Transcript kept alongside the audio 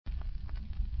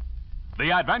The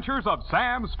Adventures of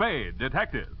Sam Spade,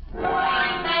 Detective.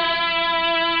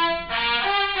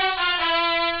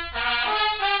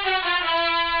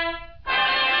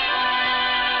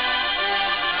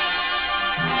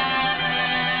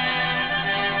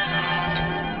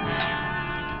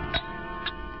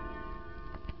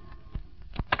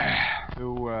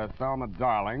 To Thelma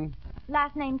Darling.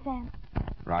 Last name, Sam?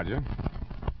 Roger.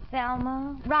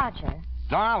 Thelma Roger.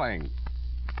 Darling.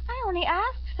 I only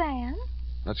asked, Sam.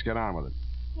 Let's get on with it.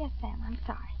 Yes, Sam, I'm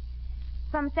sorry.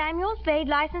 From Samuel Spade,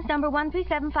 license number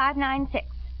 1375596.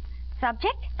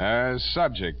 Subject?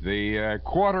 Subject, the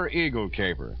Quarter Eagle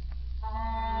caper.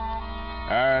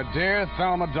 Dear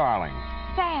Thelma Darling.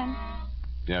 Sam.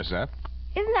 Yes, Eph?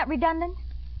 Isn't that redundant?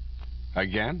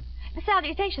 Again? The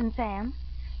salutation, Sam.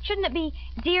 Shouldn't it be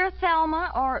Dear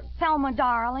Thelma or Thelma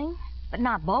Darling, but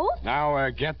not both? Now,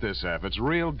 get this, Eph. It's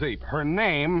real deep. Her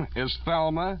name is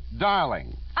Thelma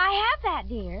Darling. I have that,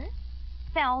 dear.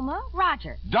 Thelma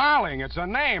Roger. Darling, it's a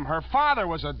name. Her father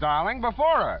was a darling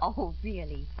before her. Oh,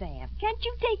 really, Sam? Can't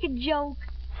you take a joke?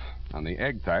 On the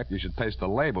egg type, you should taste the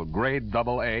label, grade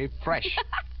AA, fresh.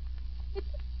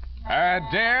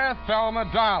 Dear Thelma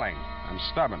Darling, I'm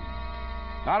stubborn.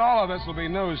 Not all of this will be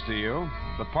news to you.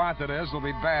 The part that is will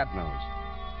be bad news.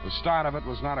 The start of it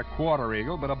was not a quarter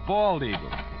eagle, but a bald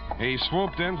eagle. He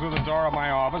swooped in through the door of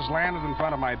my office, landed in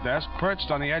front of my desk,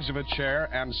 perched on the edge of a chair,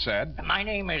 and said... My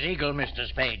name is Eagle, Mr.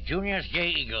 Spade. Junius J.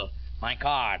 Eagle. My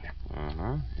card.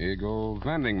 Uh-huh. Eagle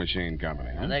Vending Machine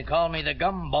Company. Huh? They call me the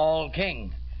Gumball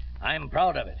King. I'm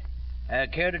proud of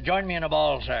it. Care to join me in a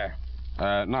ball, sir?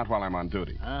 Not while I'm on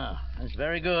duty. Ah, that's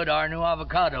very good. Our new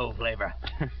avocado flavor.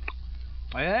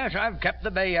 Yes, I've kept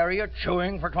the Bay Area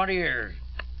chewing for 20 years.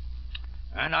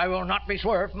 And I will not be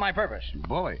swerved from my purpose.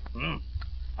 Bully.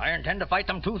 I intend to fight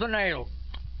them tooth and nail.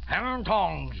 Hammer and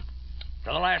tongs.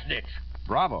 To the last ditch.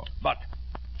 Bravo. But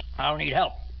I'll need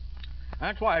help.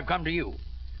 That's why I've come to you.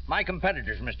 My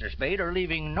competitors, Mr. Spade, are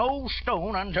leaving no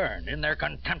stone unturned in their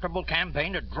contemptible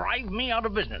campaign to drive me out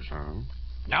of business. Uh-huh.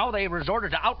 Now they've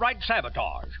resorted to outright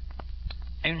sabotage.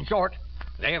 In short,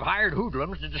 they have hired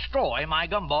hoodlums to destroy my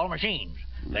gumball machines.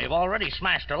 They've already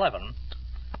smashed 11,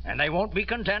 and they won't be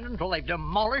content until they've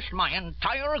demolished my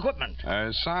entire equipment.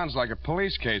 Sounds like a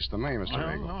police case to me,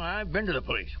 Mr. Eagle. No, I've been to the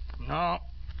police. No,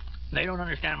 they don't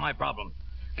understand my problem.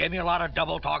 Gave me a lot of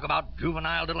double talk about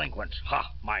juvenile delinquents.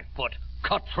 Ha, my foot.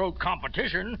 Cutthroat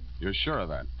competition. You're sure of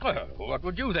that? Well, what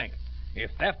would you think? If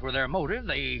theft were their motive,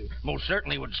 they most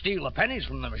certainly would steal the pennies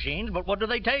from the machines, but what do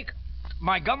they take?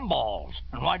 My gumballs.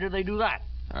 And why do they do that?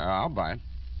 I'll buy it.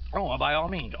 Oh, well, by all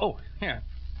means. Oh, here,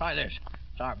 try this.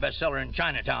 It's our bestseller in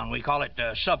Chinatown. We call it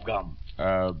Subgum.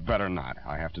 Better not.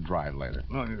 I have to drive later.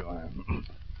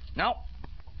 Now,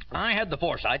 I had the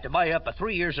foresight to buy up a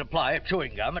 3-year supply of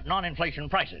chewing gum at non-inflation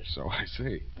prices. So I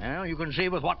see. Well, you can see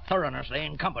with what thoroughness they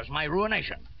encompass my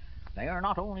ruination. They are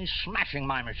not only smashing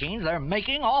my machines, they're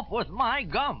making off with my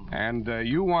gum. And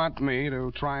you want me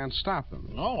to try and stop them?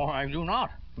 No, I do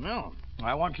not. No.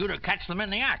 I want you to catch them in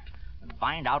the act and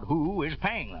find out who is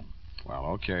paying them. Well,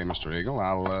 okay, Mr. Eagle.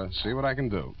 I'll see what I can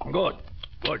do. Good.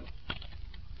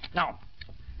 Now,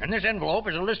 in this envelope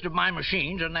is a list of my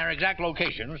machines and their exact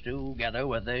locations, together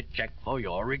with a check for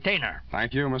your retainer.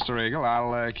 Thank you, Mr. Eagle.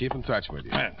 I'll keep in touch with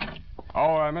you.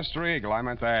 Mr. Eagle, I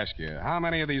meant to ask you, how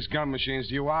many of these gum machines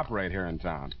do you operate here in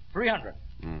town? 300.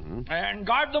 Mm-hmm. And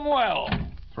guard them well.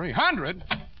 300?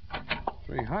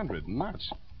 300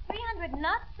 nuts. 300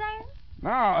 nuts, Sam?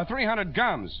 No, 300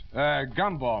 gums.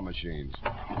 Gumball machines.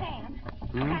 Sam,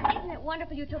 isn't it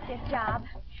wonderful you took this job?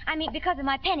 I mean, because of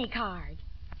my penny card.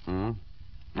 Hmm?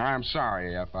 I'm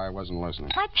sorry if I wasn't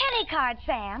listening. My penny card,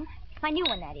 Sam. My new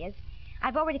one, that is.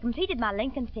 I've already completed my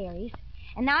Lincoln series,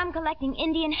 and now I'm collecting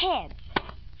Indian heads.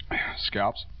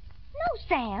 Scalps? No,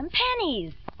 Sam,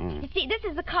 pennies. You see, this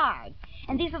is the card,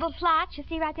 and these little slots you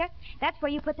see right there, that's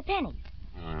where you put the pennies.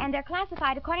 And they're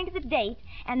classified according to the date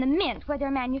and the mint where they're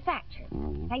manufactured.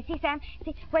 Now, you see, Sam,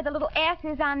 see where the little S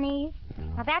is on these?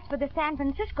 Now, that's for the San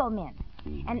Francisco mint.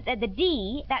 And the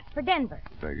D, that's for Denver.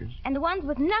 Figures. And the ones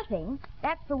with nothing,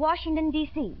 that's for Washington,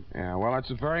 D.C. Yeah, well, it's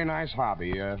a very nice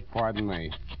hobby. Pardon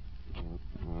me.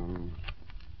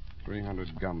 300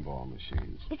 gumball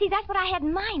machines. You see, that's what I had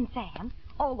in mind, Sam.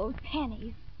 All those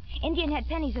pennies. Indian head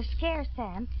pennies are scarce,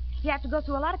 Sam. You have to go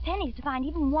through a lot of pennies to find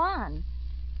even one.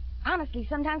 Honestly,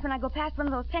 sometimes when I go past one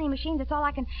of those penny machines, that's all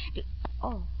I can do.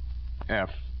 Oh. F,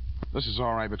 this is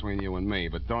all right between you and me,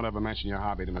 but don't ever mention your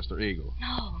hobby to Mr. Eagle. No,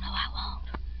 I won't.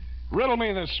 Riddle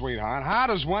me this, sweetheart. How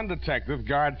does one detective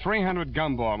guard 300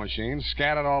 gumball machines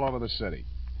scattered all over the city?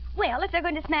 Well, if they're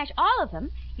going to smash all of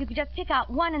them, you could just pick out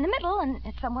one in the middle and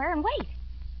somewhere and wait.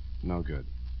 No good.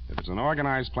 If it's an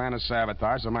organized plan of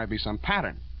sabotage, there might be some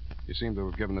pattern. You seem to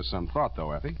have given this some thought,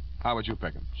 though, Effie. How would you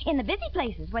pick them? In the busy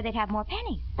places where they'd have more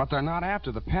pennies. But they're not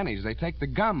after the pennies. They take the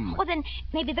gum. Well, then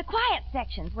maybe the quiet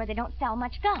sections where they don't sell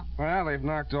much gum. Well, they've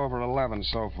knocked over 11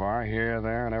 so far, here,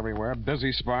 there, and everywhere.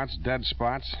 Busy spots, dead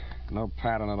spots. No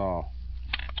pattern at all.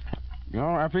 You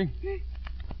know, Effie,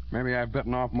 maybe I've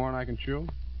bitten off more than I can chew.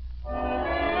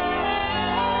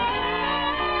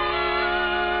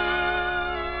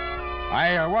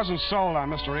 I wasn't sold on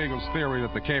Mr. Eagle's theory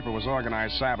that the caper was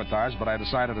organized sabotage, but I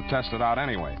decided to test it out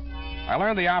anyway. I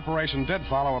learned the operation did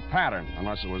follow a pattern,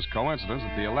 unless it was coincidence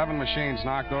that the 11 machines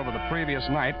knocked over the previous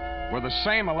night were the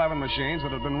same 11 machines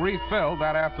that had been refilled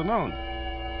that afternoon.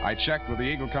 I checked with the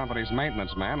Eagle Company's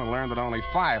maintenance man and learned that only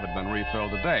 5 had been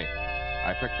refilled today.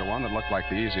 I picked the one that looked like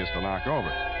the easiest to knock over.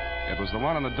 It was the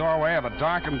one in the doorway of a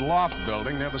darkened loft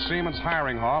building near the Siemens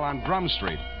Hiring Hall on Drum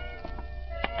Street.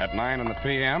 At 9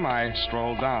 p.m., I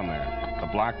strolled down there. The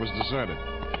block was deserted.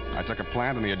 I took a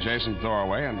plant in the adjacent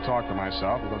doorway and talked to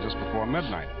myself until just before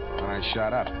midnight. Then I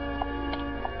shut up.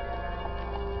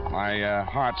 My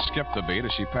heart skipped a beat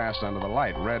as she passed under the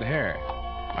light. Red hair.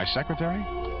 My secretary?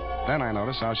 Then I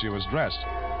noticed how she was dressed.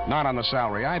 Not on the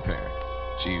salary I pay her.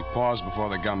 She paused before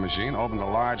the gum machine, opened a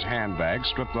large handbag,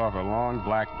 stripped off her long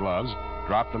black gloves,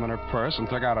 dropped them in her purse, and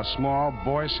took out a small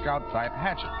Boy Scout-type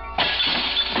hatchet.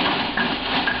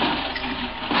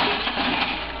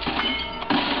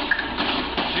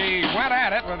 She went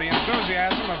at it with the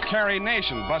enthusiasm of Carrie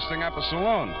Nation busting up a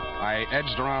saloon. I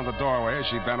edged around the doorway as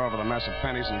she bent over the mess of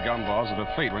pennies and gumballs at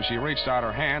her feet. When she reached out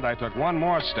her hand, I took one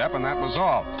more step, and that was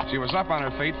all. She was up on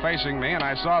her feet, facing me, and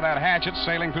I saw that hatchet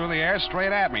sailing through the air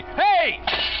straight at me. Hey!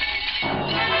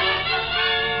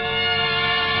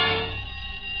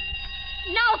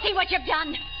 Now see what you've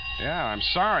done. Yeah, I'm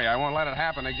sorry. I won't let it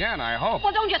happen again, I hope.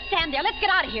 Well, don't just stand there. Let's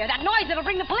get out of here. That noise, it'll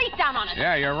bring the police down on us.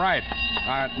 Yeah, you're right.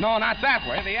 No, not that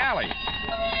way. The alley.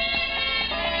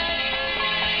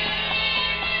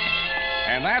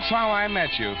 And that's how I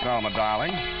met you, Thelma,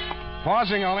 darling.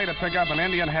 Pausing only to pick up an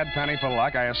Indian head penny for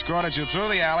luck, I escorted you through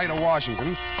the alley to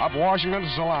Washington, up Washington to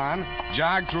Salon,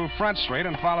 jogged through Front Street,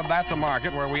 and followed that to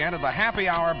Market, where we entered the Happy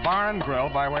Hour Bar and Grill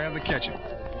by way of the kitchen.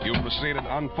 You proceeded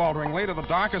unfalteringly to the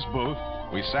darkest booth.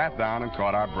 We sat down and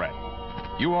caught our breath.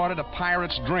 You ordered a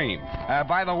pirate's dream.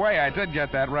 By the way, I did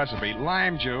get that recipe.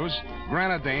 Lime juice,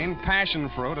 grenadine,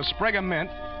 passion fruit, a sprig of mint,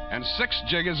 and 6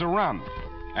 jiggers of rum.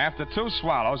 After 2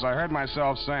 swallows, I heard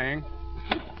myself saying,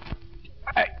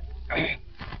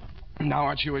 now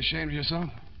aren't you ashamed of yourself?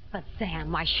 But,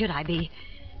 Sam, why should I be?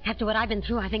 After what I've been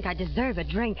through, I think I deserve a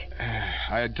drink.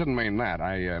 I didn't mean that.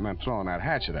 I meant throwing that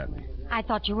hatchet at me. I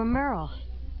thought you were Merle.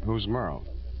 Who's Merle?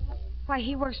 Why,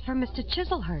 he works for Mr.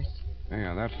 Chislehurst.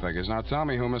 Yeah, that figures. Now tell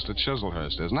me who Mr.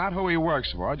 Chislehurst is. Not who he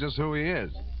works for, just who he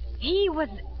is. He was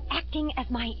acting as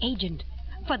my agent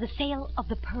for the sale of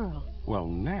the pearl. Well,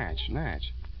 Natch.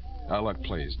 Look,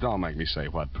 please, don't make me say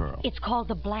what pearl. It's called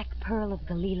the Black Pearl of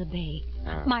Galila Bay.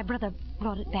 My brother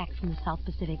brought it back from the South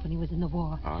Pacific when he was in the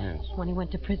war. Oh, yes. When he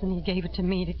went to prison, he gave it to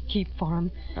me to keep for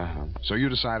him. Uh-huh. So you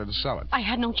decided to sell it? I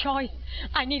had no choice.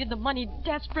 I needed the money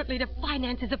desperately to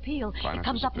finance his appeal. It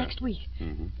comes up next week.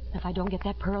 Mm-hmm. If I don't get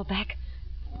that pearl back,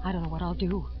 I don't know what I'll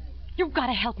do. You've got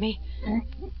to help me.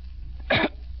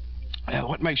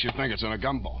 What makes you think it's in a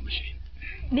gumball machine?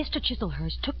 Mr.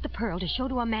 Chislehurst took the pearl to show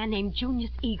to a man named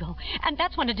Junius Eagle, and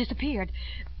that's when it disappeared.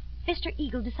 Mr.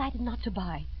 Eagle decided not to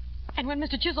buy. And when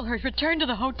Mr. Chislehurst returned to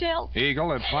the hotel...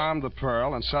 Eagle had found the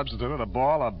pearl and substituted a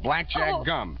ball of blackjack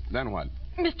gum. Then what?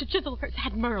 Mr. Chislehurst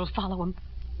had Merle follow him.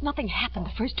 Nothing happened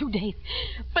the first 2 days.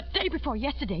 But day before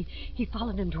yesterday, he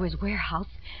followed him to his warehouse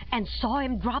and saw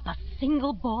him drop a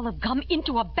single ball of gum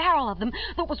into a barrel of them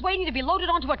that was waiting to be loaded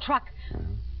onto a truck.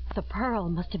 The pearl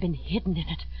must have been hidden in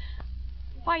it.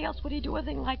 Why else would he do a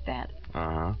thing like that?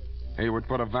 Uh-huh. He would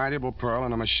put a valuable pearl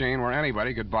in a machine where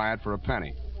anybody could buy it for a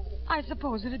penny. I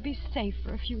suppose it'd be safe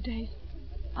for a few days.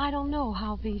 I don't know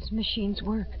how these machines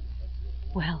work.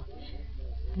 Well,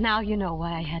 now you know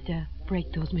why I had to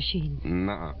break those machines.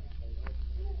 Nuh-uh.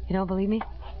 You don't believe me?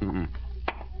 Mm-mm.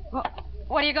 Well,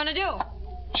 what are you going to do?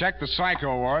 Check the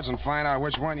psycho wards and find out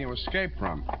which one you escaped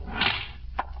from.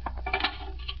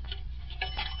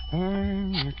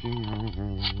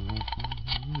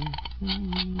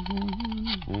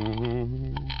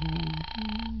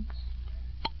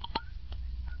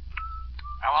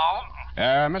 Hello?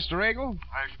 Mr. Eagle?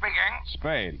 Speaking.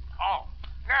 Spade. Oh,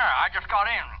 yeah, I just got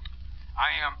in.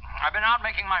 I've been out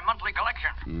making my monthly collection.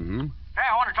 Mm-hmm. Hey,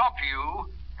 I want to talk to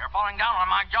you. You're falling down on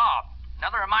my job.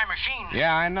 Another of my machines.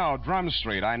 Yeah, I know. Drum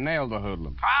Street. I nailed the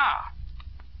hoodlum. Ah.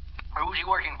 Who's he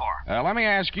working for? Let me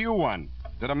ask you one.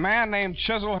 Did a man named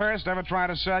Chiselhurst ever try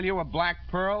to sell you a black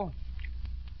pearl?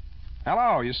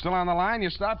 Hello, you still on the line?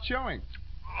 You stopped chewing.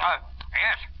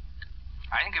 Yes.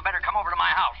 I think you better come over to my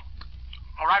house.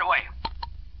 Right away.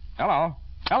 Hello.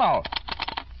 Hello.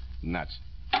 Nuts.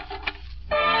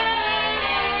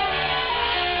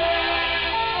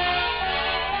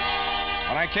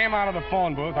 When I came out of the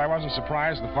phone booth, I wasn't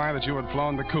surprised to find that you had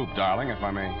flown the coop, darling, if I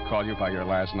may call you by your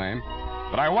last name.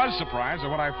 But I was surprised at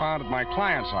what I found at my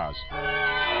client's house.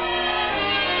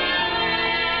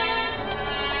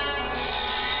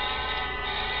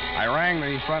 I rang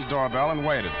the front doorbell and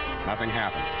waited. Nothing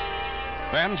happened.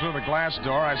 Then, through the glass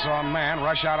door, I saw a man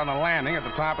rush out on the landing at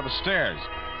the top of the stairs.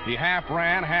 He half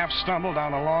ran, half stumbled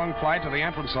down the long flight to the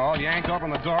entrance hall, yanked open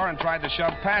the door, and tried to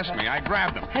shove past me. I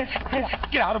grabbed him.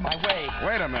 Get out of my way.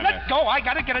 Wait a minute. Let go. I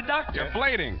got to get a doctor. You're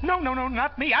bleeding. No,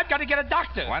 not me. I've got to get a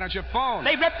doctor. Why don't you phone?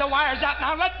 They ripped the wires out.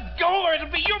 Now let go, or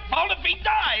it'll be your fault if he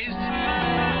dies.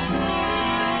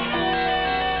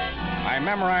 I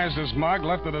memorized his mug,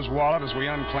 lifted his wallet as we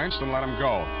unclinched, and let him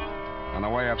go. On the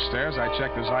way upstairs, I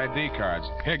checked his ID cards.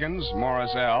 Higgins,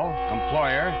 Morris L.,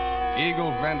 employer,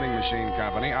 Eagle Vending Machine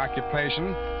Company,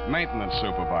 occupation, maintenance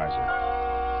supervisor.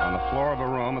 On the floor of a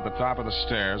room at the top of the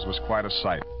stairs was quite a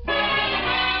sight.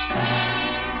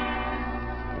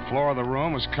 The floor of the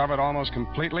room was covered almost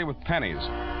completely with pennies.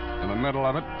 In the middle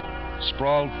of it,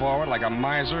 sprawled forward like a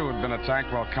miser who had been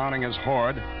attacked while counting his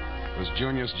hoard, was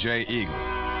Junius J. Eagle.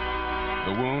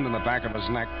 The wound in the back of his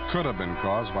neck could have been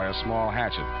caused by a small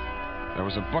hatchet. There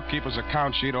was a bookkeeper's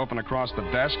account sheet open across the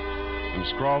desk, and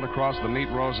scrawled across the neat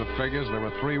rows of figures, there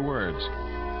were 3 words: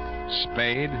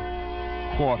 Spade,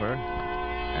 Quarter,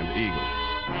 and Eagle.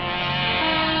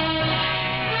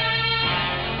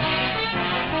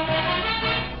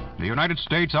 The United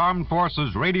States Armed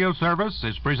Forces Radio Service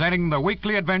is presenting the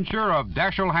weekly adventure of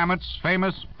Dashiell Hammett's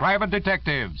famous private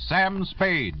detective, Sam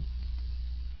Spade.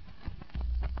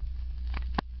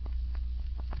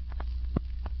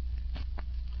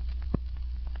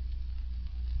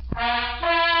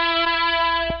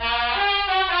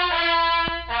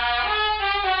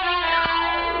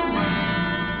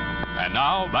 And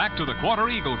now, back to the Quarter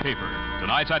Eagle Caper.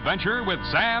 Tonight's adventure with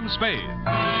Sam Spade.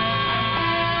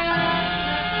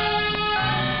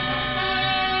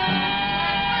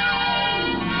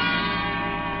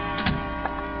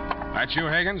 That you,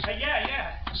 Higgins?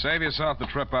 Yeah. Save yourself the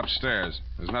trip upstairs.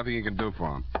 There's nothing you can do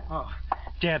for him. Oh,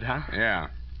 dead, huh? Yeah.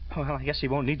 Well, I guess he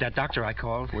won't need that doctor I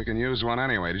called. We can use one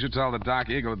anyway. Did you tell the doc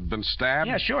Eagle had been stabbed?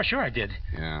 Yeah, sure I did.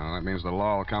 Yeah, well, that means the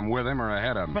law will come with him or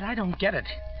ahead of him. But I don't get it.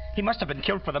 He must have been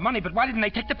killed for the money, but why didn't they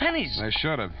take the pennies? They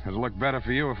should have. It'd look better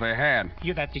for you if they had.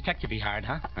 You're that detective he hired,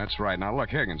 huh? That's right. Now, look,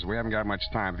 Higgins, we haven't got much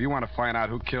time. If you want to find out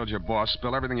who killed your boss,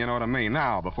 spill everything you know to me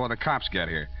now, before the cops get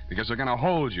here. Because they're going to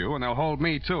hold you, and they'll hold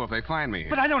me, too, if they find me here.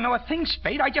 But I don't know a thing,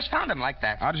 Spade. I just found him like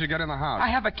that. How did you get in the house? I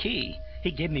have a key. He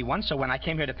gave me one, so when I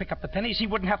came here to pick up the pennies, he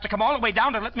wouldn't have to come all the way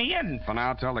down to let me in. For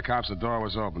now, tell the cops the door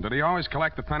was open. Did he always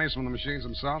collect the pennies from the machines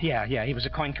himself? Yeah. He was a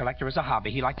coin collector as a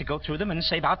hobby. He liked to go through them and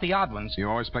save out the odd ones. You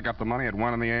always pick up the money at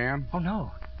 1 in the a.m.? Oh,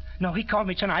 no. No, he called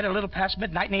me tonight a little past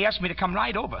midnight, and he asked me to come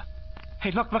right over.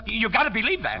 Hey, look, you got to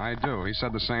believe that. I do. He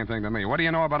said the same thing to me. What do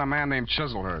you know about a man named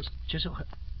Chiselhurst?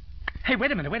 Hey,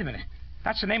 wait a minute.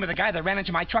 That's the name of the guy that ran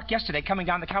into my truck yesterday coming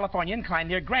down the California incline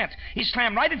near Grant. He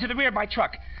slammed right into the rear of my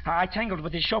truck. I tangled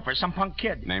with his chauffeur, some punk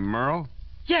kid. Named Merle?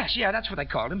 Yes, that's what they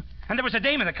called him. And there was a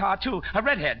dame in the car, too, a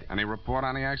redhead. Any report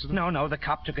on the accident? No, the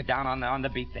cop took it down on the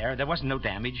beat there. There wasn't no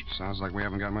damage. Sounds like we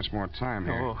haven't got much more time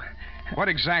here. Oh. What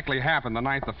exactly happened the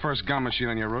night the first gum machine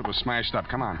on your route was smashed up?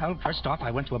 Come on. Well, first off, I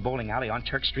went to a bowling alley on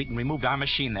Turk Street and removed our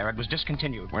machine there. It was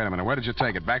discontinued. Wait a minute. Where did you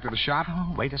take it? Back to the shop?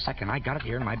 Oh, wait a second. I got it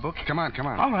here in my book. Come on.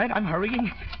 All right, I'm hurrying.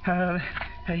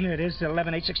 Here it is,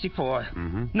 11864.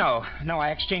 Mm-hmm. No, I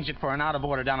exchanged it for an out of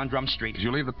order down on Drum Street. Did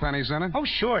you leave the pennies in it? Oh,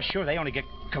 sure. They only get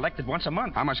collected once a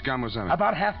month. How much gum was in it?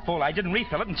 About half full. I didn't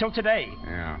refill it until today.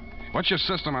 Yeah. What's your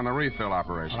system on the refill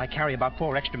operation? Well, I carry about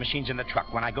 4 extra machines in the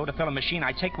truck. When I go to fill a machine,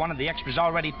 I take one of the extras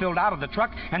already filled out of the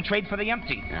truck and trade for the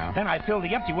empty. Yeah. Then I fill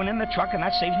the empty one in the truck, and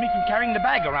that saves me from carrying the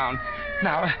bag around.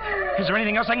 Now, is there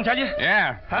anything else I can tell you?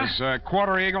 Yeah. Huh? Does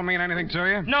Quarter Eagle mean anything to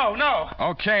you? No.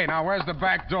 Okay, now where's the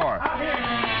back door? Out here.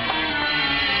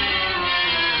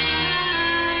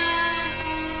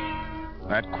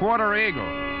 That Quarter Eagle.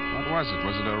 What was it?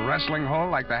 Was it a wrestling hole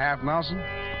like the Half Nelson?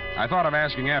 I thought of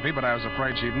asking Effie, but I was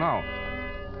afraid she'd know.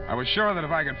 I was sure that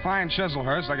if I could find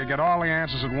Chiselhurst, I could get all the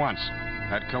answers at once.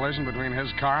 That collision between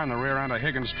his car and the rear end of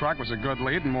Higgins' truck was a good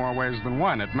lead in more ways than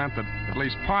one. It meant that at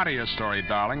least part of your story,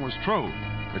 darling, was true.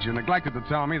 But you neglected to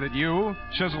tell me that you,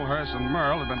 Chiselhurst, and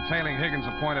Merle had been tailing Higgins'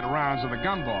 appointed rounds of the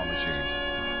gumball machines.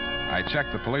 I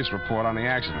checked the police report on the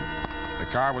accident. The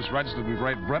car was registered in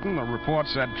Great Britain. The report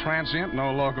said transient,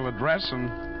 no local address, and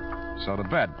so to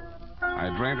bed. I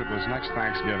dreamed it was next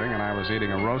Thanksgiving, and I was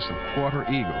eating a roast of quarter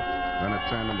eagle. Then it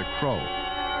turned into crow.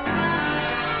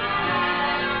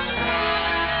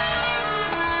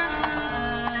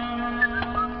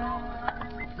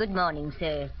 Good morning,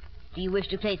 sir. Do you wish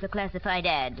to place a classified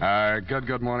ad?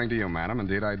 Good morning to you, madam.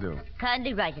 Indeed, I do.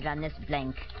 Kindly write it on this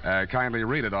blank. Kindly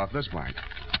read it off this blank.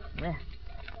 Well,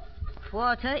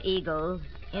 Quarter Eagle.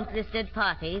 Interested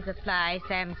parties apply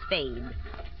Sam Spade.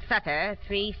 Sutter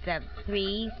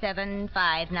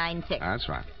 37596. That's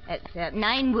right. That's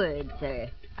 9 words, sir.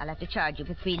 I'll have to charge you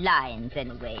for 3 lines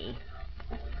anyway.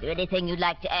 Is there anything you'd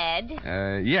like to add?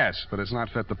 Yes, but it's not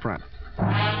fit to print.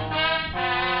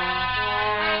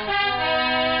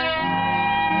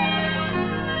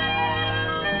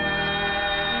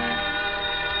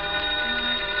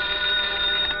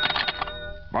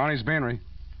 Barney's Beanery.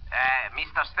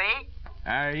 Mr. Spade?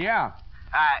 Yeah.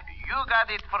 You got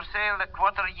it for sale, the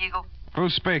Quarter Eagle?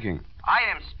 Who's speaking? I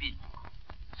am speaking.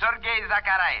 Sergei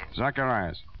Zacharias.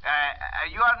 Zacharias.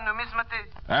 You are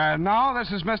numismatist? No,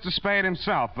 this is Mr. Spade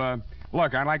himself.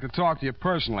 Look, I'd like to talk to you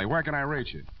personally. Where can I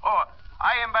reach you? Oh,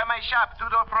 I am by my shop, 2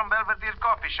 doors from Belvedere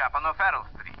Coffee Shop on O'Farrell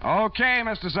Street. Okay,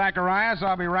 Mr. Zacharias,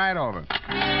 I'll be right over.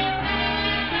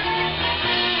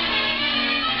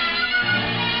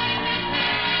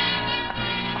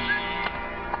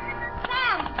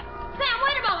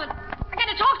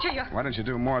 Talk to you. Why didn't you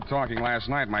do more talking last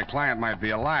night? My client might be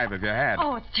alive if you had.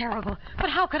 Oh, it's terrible. But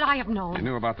how could I have known? You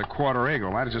knew about the Quarter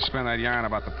Eagle. Why did you spin that yarn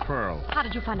about the pearl? How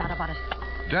did you find out about it?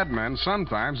 Dead men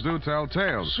sometimes do tell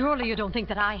tales. Surely you don't think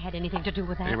that I had anything to do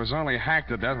with that? He was only hacked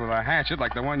to death with a hatchet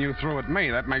like the one you threw at me.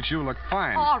 That makes you look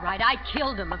fine. All right, I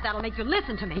killed him, if that'll make you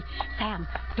listen to me. Sam,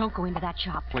 don't go into that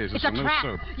shop. Please, it's a a new trap.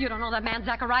 suit. You don't know that man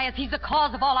Zacharias. He's the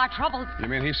cause of all our troubles. You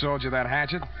mean he sold you that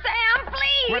hatchet? Sam, please!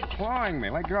 Quit clawing me.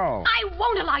 Let go. I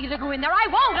won't allow you to go in there. I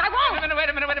won't. Wait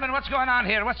a minute. What's going on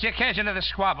here? What's the occasion of the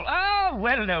squabble? Oh,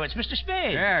 well, no, it's Mr.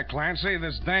 Spade. Yeah, Clancy,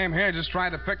 this dame here just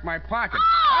tried to pick my pocket.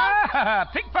 Ah,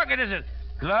 pickpocket, is it?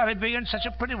 Glory be, and such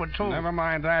a pretty one, too. Never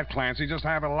mind that, Clancy. Just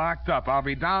have it locked up. I'll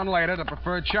be down later to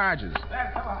preferred charges.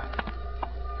 There, come on.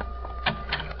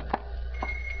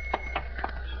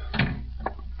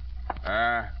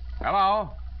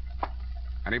 Hello?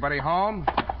 Anybody home?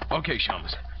 Okay,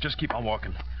 Shums. Just keep on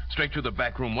walking. Straight through the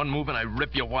back room. One move and I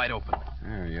rip you wide open.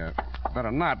 Yeah, you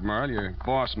better not, Merle. Your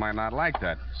boss might not like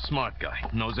that. Smart guy.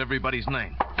 Knows everybody's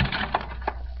name.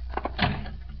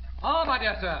 Ah, my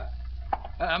dear sir.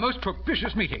 A most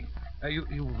propitious meeting.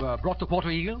 You've brought the Quarter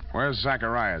Eagle? Where's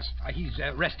Zacharias? He's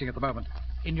resting at the moment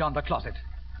in yonder closet.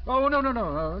 Oh, no,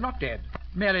 not dead.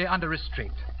 Merely under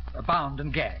restraint. Bound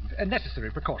and gagged. A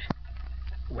necessary precaution.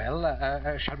 Well,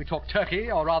 shall we talk turkey,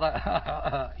 or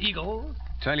rather, eagle?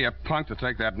 Tell your punk to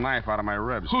take that knife out of my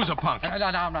ribs. Who's a punk?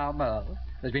 Now, Merle.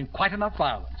 There's been quite enough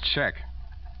violence. Check.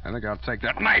 I think I'll take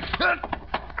that knife.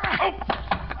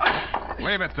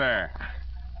 Leave it there.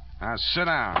 Now, sit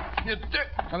down.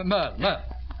 Merle.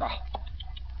 Oh,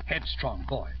 headstrong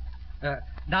boy.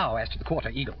 Now, as to the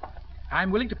Quarter Eagle.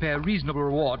 I'm willing to pay a reasonable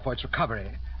reward for its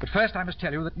recovery. But first I must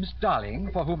tell you that Miss Darling,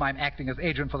 for whom I'm acting as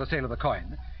agent for the sale of the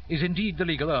coin, is indeed the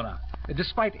legal owner,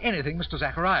 despite anything Mr.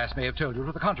 Zacharias may have told you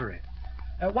to the contrary.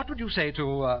 What would you say to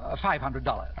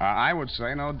 $500? I would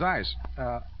say no dice.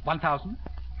 1,000?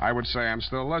 I would say I'm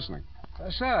still listening.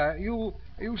 Sir, you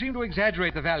seem to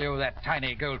exaggerate the value of that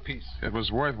tiny gold piece. It was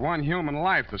worth one human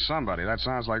life to somebody. That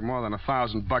sounds like more than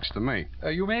 $1,000 to me.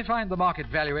 You may find the market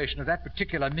valuation of that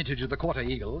particular mintage of the Quarter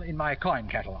Eagle in my coin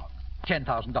catalog,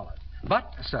 $10,000.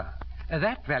 But, sir,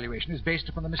 that valuation is based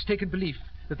upon the mistaken belief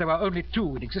that there were only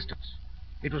 2 in existence.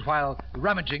 It was while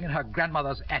rummaging in her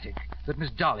grandmother's attic that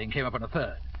Miss Darling came upon a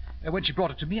third. When she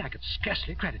brought it to me, I could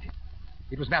scarcely credit it.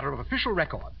 It was matter of official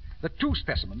record that 2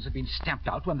 specimens had been stamped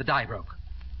out when the die broke.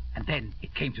 And then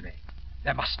it came to me.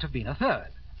 There must have been a third.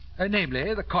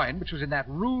 Namely, the coin which was in that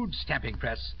rude stamping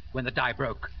press when the die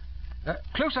broke.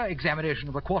 Closer examination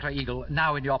of the Quarter Eagle,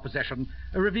 now in your possession,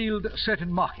 revealed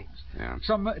certain markings. Yeah.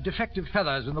 Some defective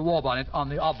feathers in the war bonnet on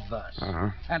the obverse.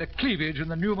 And a cleavage in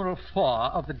the numeral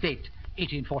 4 of the date,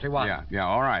 1841. Yeah,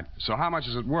 all right. So how much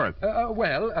is it worth?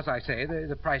 Well, as I say,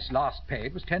 the price last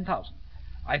paid was $10,000.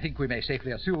 I think we may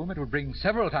safely assume it would bring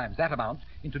several times that amount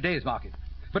in today's market.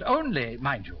 But only,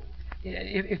 mind you,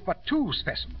 if but 2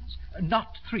 specimens,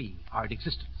 not 3, are in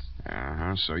existence.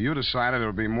 So you decided it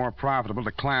would be more profitable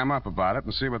to clam up about it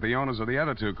and see what the owners of the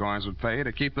other 2 coins would pay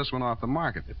to keep this one off the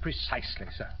market. Precisely,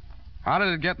 sir. How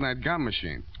did it get in that gum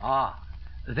machine?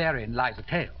 therein lies a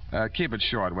tale. Keep it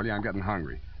short, will you? I'm getting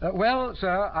hungry. Well,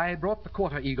 sir, I brought the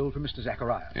quarter eagle for Mr.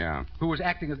 Zacharias. Yeah. Who was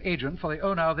acting as agent for the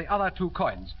owner of the other 2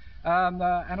 coins.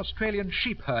 An Australian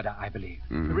sheep herder, I believe.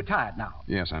 Retired now.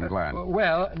 Yes, I'm glad.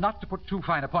 Well, not to put too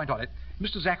fine a point on it,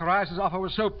 Mr. Zacharias' offer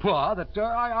was so poor that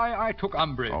I took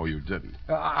umbrage. Oh, you didn't?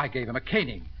 I gave him a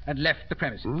caning and left the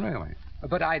premises. Really?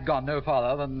 But I'd gone no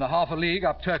farther than half a league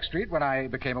up Turk Street when I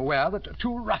became aware that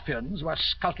 2 ruffians were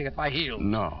skulking at my heels.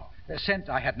 No. Sent,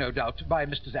 I had no doubt, by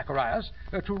Mr. Zacharias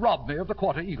to rob me of the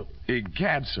quarter eagle.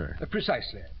 Egad, sir.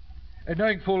 Precisely.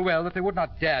 Knowing full well that they would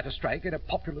not dare to strike in a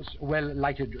populous,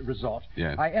 well-lighted resort,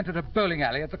 yes. I entered a bowling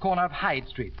alley at the corner of Hyde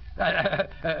Street.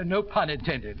 No pun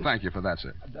intended. Thank you for that,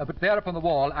 sir. But there upon the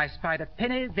wall I spied a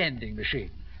penny vending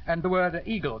machine, and the word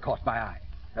eagle caught my eye.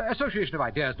 Association of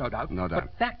ideas, no doubt. No doubt.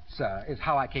 But that, sir, is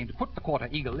how I came to put the quarter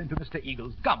eagle into Mr.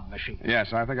 Eagle's gum machine.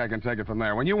 Yes, I think I can take it from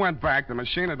there. When you went back, the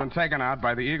machine had been taken out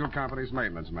by the Eagle Company's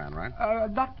maintenance man, right?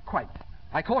 Not quite.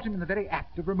 I caught him in the very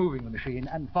act of removing the machine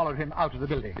and followed him out of the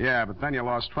building. Yeah, but then you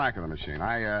lost track of the machine.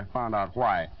 I found out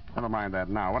why. Never mind that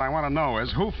now. What I want to know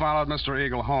is who followed Mr.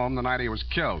 Eagle home the night he was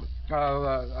killed?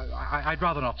 I'd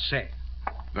rather not say.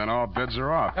 Then all bids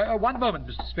are off. One moment,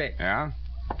 Mr. Spade. Yeah?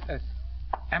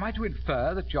 Am I to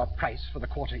infer that your price for the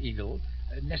quarter eagle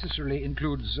necessarily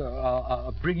includes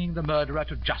bringing the murderer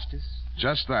to justice?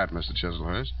 Just that, Mr.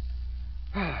 Chislehurst.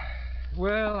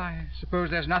 Well, I suppose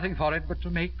there's nothing for it but to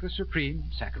make the supreme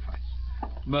sacrifice.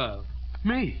 Merle.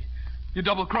 Me? You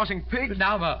double-crossing pig?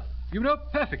 Now, Merle, you know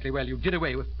perfectly well you did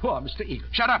away with poor Mr. Eagle.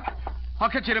 Shut up. I'll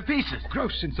cut you to pieces.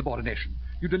 Gross insubordination.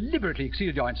 You deliberately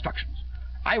exceeded your instructions.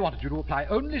 I wanted you to apply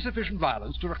only sufficient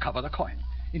violence to recover the coin.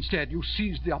 Instead, you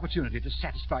seized the opportunity to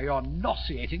satisfy your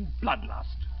nauseating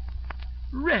bloodlust.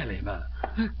 Really, Merle?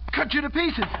 Cut you to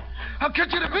pieces. I'll cut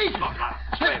you to pieces.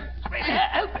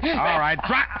 Help me. All right,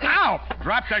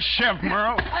 drop the shiv,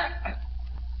 Merle.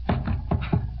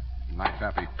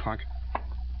 Knife-happy punk.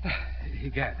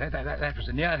 Egad, that was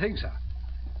a near thing, sir.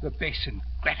 The base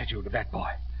ingratitude of that boy.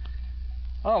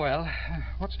 Oh, well,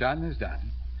 what's done is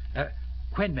done.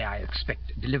 When may I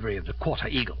expect delivery of the quarter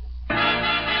eagle?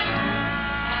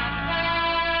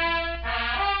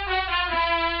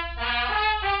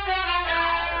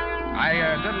 I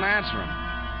didn't answer him.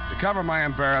 To cover my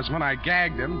embarrassment, I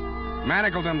gagged him,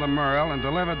 manacled him to Merle, and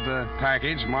delivered the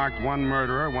package marked 1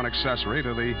 murderer, 1 accessory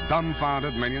to the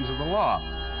dumbfounded minions of the law.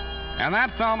 And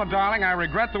that, Thelma, darling, I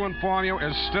regret to inform you,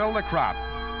 is still the crop.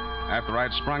 After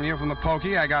I'd sprung you from the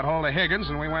pokey, I got hold of Higgins,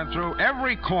 and we went through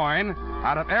every coin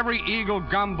out of every Eagle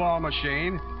gumball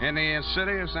machine in the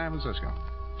city of San Francisco.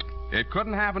 It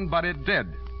couldn't happen, but it did.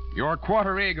 Your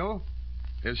quarter eagle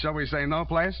is, shall we say, no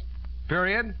place.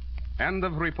 Period. End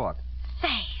of report.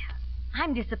 Sam,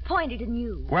 I'm disappointed in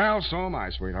you. Well, so am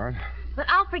I, sweetheart. But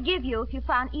I'll forgive you if you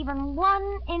found even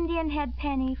 1 Indian head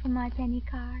penny from my penny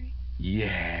card.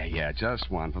 Yeah, just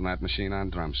 1 from that machine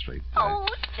on Drum Street. Oh,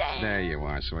 Sam. There you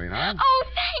are, sweetheart. Oh,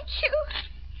 thank you.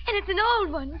 And it's an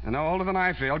old one. And no older than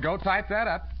I feel. Go type that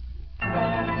up.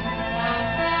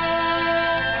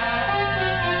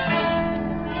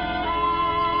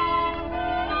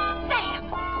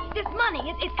 This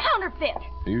money is counterfeit.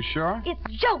 Are you sure? It's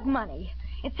joke money.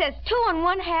 It says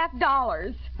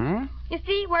 $2.50. You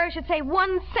see where it should say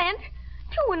 1 cent?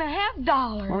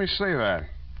 $2.50. Let me see that.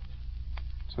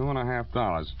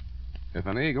 $2.50. If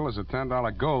an eagle is a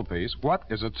 $10 gold piece, what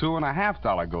is a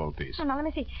 $2.50 gold piece? Oh, now, let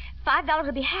me see. $5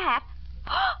 would be half.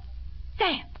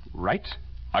 Sam. Right.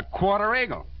 A quarter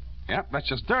eagle. Yep, that's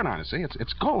just dirt on it, see?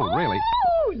 It's gold, really.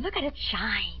 Oh, look at it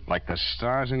shine. Like the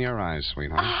stars in your eyes,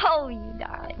 sweetheart. Oh, you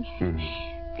darling.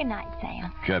 Good night,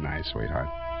 Sam. Good night, sweetheart.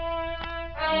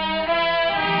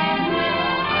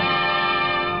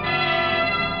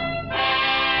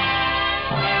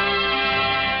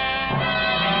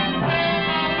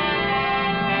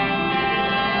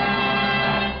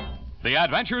 The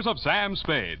Adventures of Sam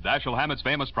Spade, Dashiell Hammett's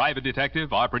famous private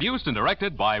detective, are produced and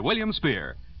directed by William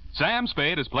Spear. Sam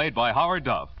Spade is played by Howard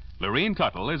Duff. Lorene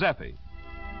Tuttle is Effie.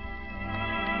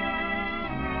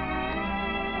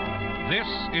 This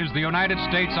is the United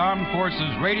States Armed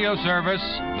Forces Radio Service,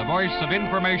 the voice of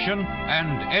information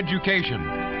and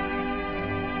education.